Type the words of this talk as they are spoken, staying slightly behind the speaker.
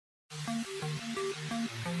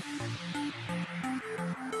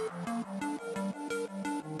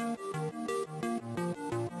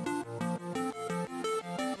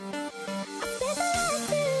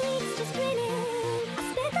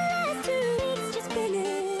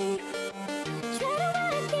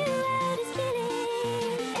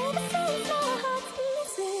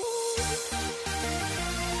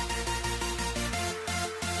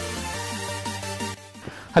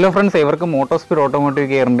Hello friends, everyone Motorsphere Automotive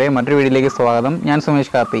Care മറ്റൊരു വീഡിയോയിലേക്ക് സ്വാഗതം. ഞാൻ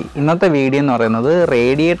സുമേഷ് കാർത്തി. ഇന്നത്തെ വീഡിയോ എന്ന് പറയുന്നത്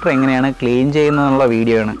റേഡിയേറ്റർ എങ്ങനെയാണ് ക്ലീൻ ചെയ്യുന്നതെന്നുള്ള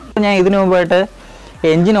വീഡിയോ ആണ്. ഞാൻ ഇതിനു മുമ്പായിട്ട്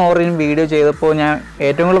എഞ്ചിൻ ഓറിൻ വീഡിയോ ചെയ്തപ്പോൾ ഞാൻ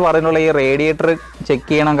ഏറ്റവും കൂടുതൽ പറഞ്ഞിട്ടുള്ള ഈ റേഡിയേറ്റർ ചെക്ക്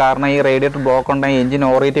ചെയ്യണം, കാരണം ഈ റേഡിയേറ്റർ ബ്ലോക്ക് ഉണ്ടെങ്കിൽ എഞ്ചിൻ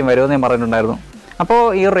ഓറിയേറ്റ് വരുമെന്ന് ഞാൻ പറഞ്ഞിട്ടുണ്ടായിരുന്നു. അപ്പോൾ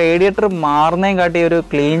ഈ റേഡിയേറ്റർ മാറുന്നതിനെ കാട്ടി ഒരു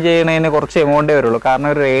ക്ലീൻ ചെയ്യുന്നതിന് കുറച്ച് എമൗണ്ടേ വരുള്ളൂ.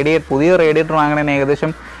 കാരണം ഒരു പുതിയ റേഡിയേറ്റർ വാങ്ങണതിന്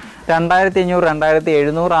ഏകദേശം 2500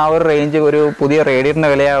 2700 ആ ഒരു റേഞ്ച് ഒരു പുതിയ റേഡിയേറ്ററിൻ്റെ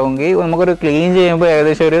വിലയാവുമെങ്കിൽ നമുക്കൊരു ക്ലീൻ ചെയ്യുമ്പോൾ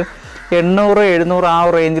ഏകദേശം ഒരു 800 700 ആ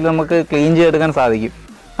ഒരു റേഞ്ചിൽ നമുക്ക് ക്ലീൻ ചെയ്തെടുക്കാൻ സാധിക്കും.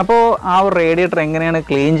 അപ്പോൾ ആ ഒരു റേഡിയേറ്റർ എങ്ങനെയാണ്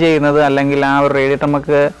ക്ലീൻ ചെയ്യുന്നത്, അല്ലെങ്കിൽ ആ ഒരു റേഡിയേറ്റർ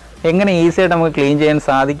നമുക്ക് എങ്ങനെ ഈസിയായിട്ട് നമുക്ക് ക്ലീൻ ചെയ്യാൻ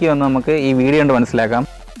സാധിക്കുമെന്ന് നമുക്ക് ഈ വീഡിയോ കൊണ്ട് മനസ്സിലാക്കാം.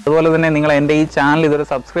 അതുപോലെ തന്നെ നിങ്ങൾ എൻ്റെ ഈ ചാനൽ ഇതുവരെ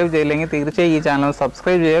സബ്സ്ക്രൈബ് ചെയ്തില്ലെങ്കിൽ തീർച്ചയായും ഈ ചാനൽ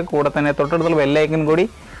സബ്സ്ക്രൈബ് ചെയ്യുക. കൂടെ തന്നെ തൊട്ടടുത്തുള്ള ബെല്ലൈക്കൺ കൂടി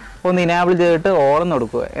ഒന്ന് ഇനാബിൾ ചെയ്തിട്ട് ഓളെന്ന്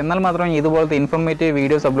കൊടുക്കുക. എന്നാൽ മാത്രമേ ഇതുപോലത്തെ ഇൻഫോർമേറ്റീവ്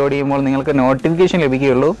വീഡിയോസ് അപ്ലോഡ് ചെയ്യുമ്പോൾ നിങ്ങൾക്ക് നോട്ടിഫിക്കേഷൻ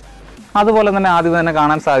ലഭിക്കുകയുള്ളൂ. അതുപോലെ തന്നെ ആദ്യം തന്നെ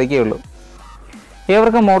കാണാൻ സാധിക്കുകയുള്ളൂ.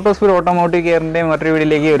 ഏവർക്കും മോട്ടോസ്പീഡ് ഓട്ടോമോട്ടീവ് കെയറിൻ്റെ മറ്റൊരു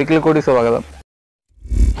വീഡിയോയിലേക്ക് ഒരിക്കൽ കൂടി സ്വാഗതം.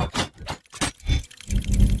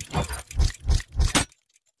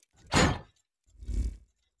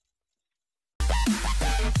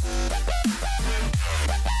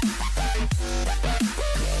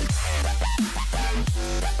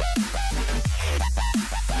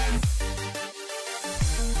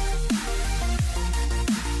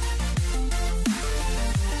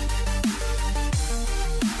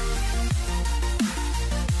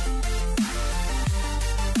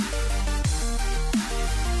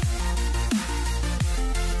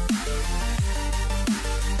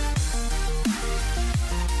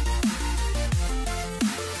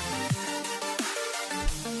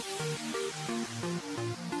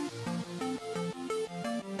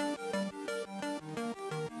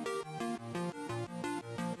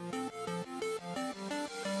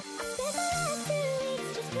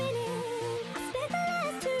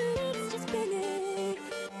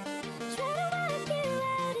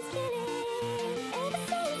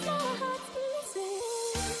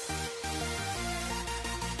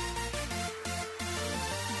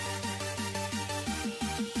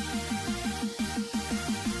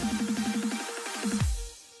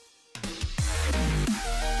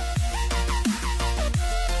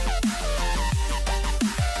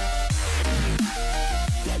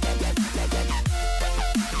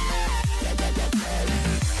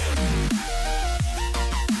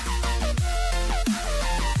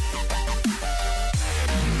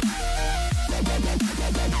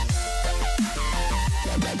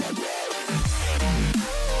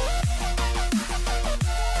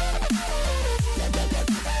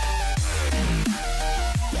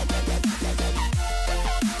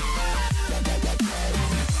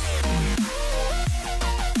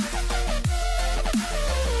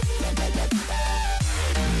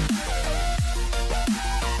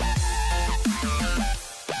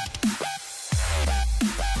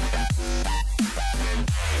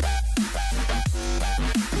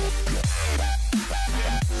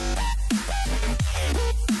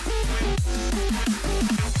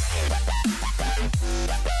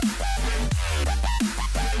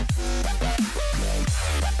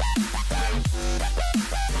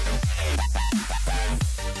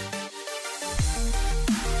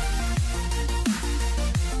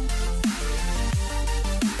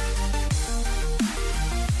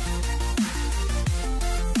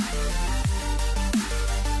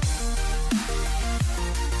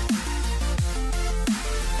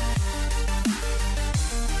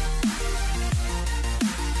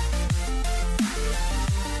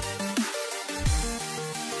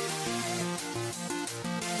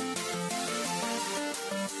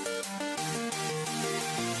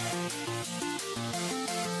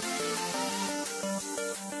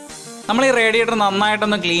 നമ്മൾ ഈ റേഡിയേറ്റർ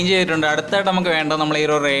നന്നായിട്ടൊന്ന് ക്ലീൻ ചെയ്തിട്ടുണ്ട്. അടുത്തായിട്ട് നമുക്ക് വേണ്ടത് നമ്മൾ ഈ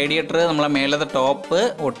ഒരു റേഡിയേറ്റർ നമ്മളെ മേലത്തെ ടോപ്പ്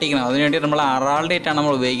ഒട്ടിക്കണം. അതിന് വേണ്ടിയിട്ട് നമ്മൾ അറാൾഡേറ്റാണ്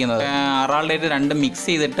നമ്മൾ ഉപയോഗിക്കുന്നത്. അറാൾഡേറ്റ് രണ്ടും മിക്സ്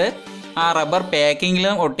ചെയ്തിട്ട് ആ റബ്ബർ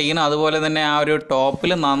പാക്കിങ്ങിലും ഒട്ടിക്കണം. അതുപോലെ തന്നെ ആ ഒരു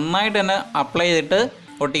ടോപ്പിൽ നന്നായിട്ട് തന്നെ അപ്ലൈ ചെയ്തിട്ട്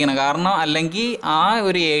ഒട്ടിക്കണം. കാരണം അല്ലെങ്കിൽ ആ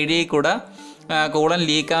ഒരു ഏരിയയിൽ കൂടെ കൂളൻ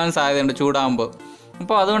ലീക്കാവാൻ സാധ്യതയുണ്ട് ചൂടാകുമ്പോൾ.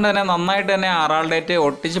 അപ്പോൾ അതുകൊണ്ട് തന്നെ നന്നായിട്ട് തന്നെ അറാൾഡേറ്റ്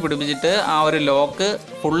ഒട്ടിച്ച് പിടിപ്പിച്ചിട്ട് ആ ഒരു ലോക്ക്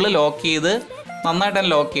ഫുള്ള് ലോക്ക് ചെയ്ത് നന്നായിട്ട് തന്നെ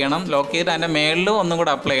ലോക്ക് ചെയ്യണം. ലോക്ക് ചെയ്തിട്ട് അതിൻ്റെ മേളിലും ഒന്നും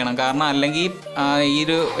കൂടെ അപ്ലൈ ചെയ്യണം. കാരണം അല്ലെങ്കിൽ ഈ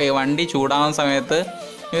ഒരു വണ്ടി ചൂടാകുന്ന സമയത്ത്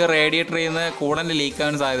ഈ റേഡിയേറ്ററിൽ നിന്ന് കൂളൻ്റ്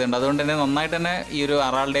ലീക്കാവാൻ സാധ്യതയുണ്ട്. അതുകൊണ്ട് തന്നെ നന്നായിട്ട് തന്നെ ഈ ഒരു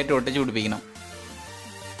അറാൾഡേറ്റ് ഒട്ടിച്ച് പിടിപ്പിക്കണം.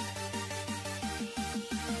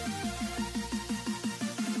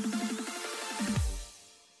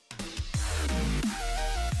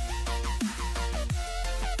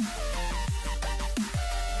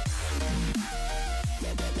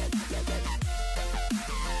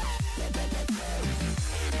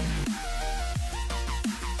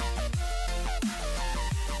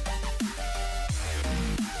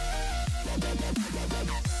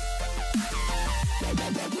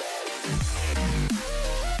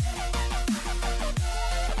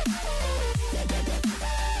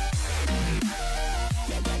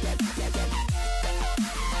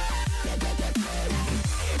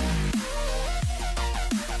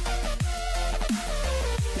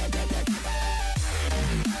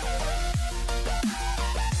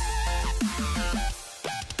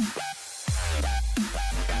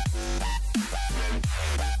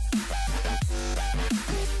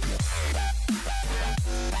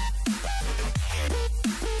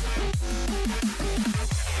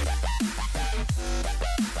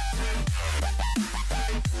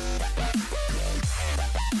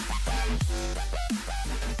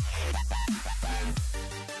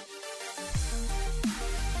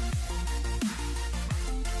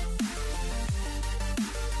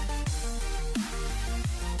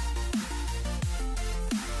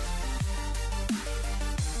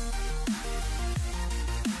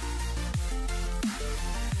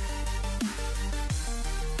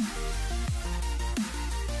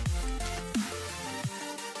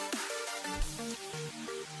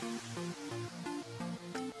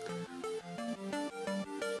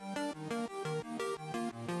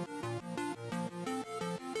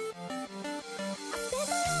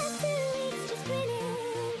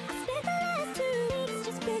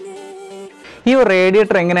 ഈ ഒരു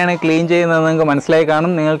റേഡിയേറ്റർ എങ്ങനെയാണ് ക്ലീൻ ചെയ്യുന്നത് നിങ്ങൾക്ക് മനസ്സിലായി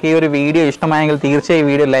കാണും. നിങ്ങൾക്ക് ഈ ഒരു വീഡിയോ ഇഷ്ടമായെങ്കിൽ തീർച്ചയായും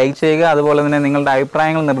വീഡിയോ ലൈക്ക് ചെയ്യുക. അതുപോലെ തന്നെ നിങ്ങളുടെ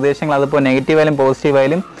അഭിപ്രായങ്ങൾ, നിർദ്ദേശങ്ങൾ, അതിപ്പോൾ നെഗറ്റീവായാലും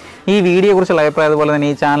പോസിറ്റീവായാലും ഈ വീഡിയോയെക്കുറിച്ചുള്ള അഭിപ്രായം, അതുപോലെ തന്നെ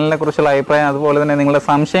ഈ ചാനലിനെ കുറിച്ചുള്ള അഭിപ്രായം, അതുപോലെ തന്നെ നിങ്ങളുടെ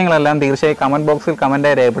സംശയങ്ങളെല്ലാം തീർച്ചയായും കമൻറ്റ് ബോക്സിൽ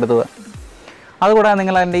കമൻറ്റായി രേഖപ്പെടുത്തുക. അതുകൂടാതെ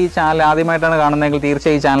നിങ്ങൾ എൻ്റെ ഈ ചാനൽ ആദ്യമായിട്ടാണ് കാണുന്നതെങ്കിൽ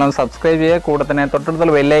തീർച്ചയായും ഈ ചാനൽ ഒന്ന് സബ്സ്ക്രൈബ് ചെയ്യുക. കൂടെ തന്നെ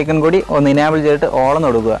തൊട്ടടുത്തുള്ള ബെല്ലൈക്കൺ കൂടി ഒന്ന് ഇനാബിൾ ചെയ്തിട്ട് ഓളം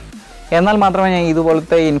കൊടുക്കുക. എന്നാൽ മാത്രമേ ഞാൻ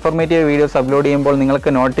ഇതുപോലത്തെ ഇൻഫോർമേറ്റീവ് വീഡിയോസ് അപ്ലോഡ് ചെയ്യുമ്പോൾ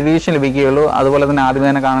നിങ്ങൾക്ക് നോട്ടിഫിക്കേഷൻ ലഭിക്കുകയുള്ളൂ. അതുപോലെ തന്നെ ആദ്യം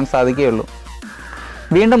തന്നെ കാണാൻ സാധിക്കുകയുള്ളൂ.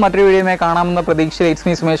 വീണ്ടും മറ്റൊരു വീഡിയോയുമായി കാണാമെന്ന പ്രതീക്ഷയിൽ it's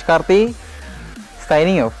me Sumesh Karti,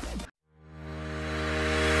 signing off.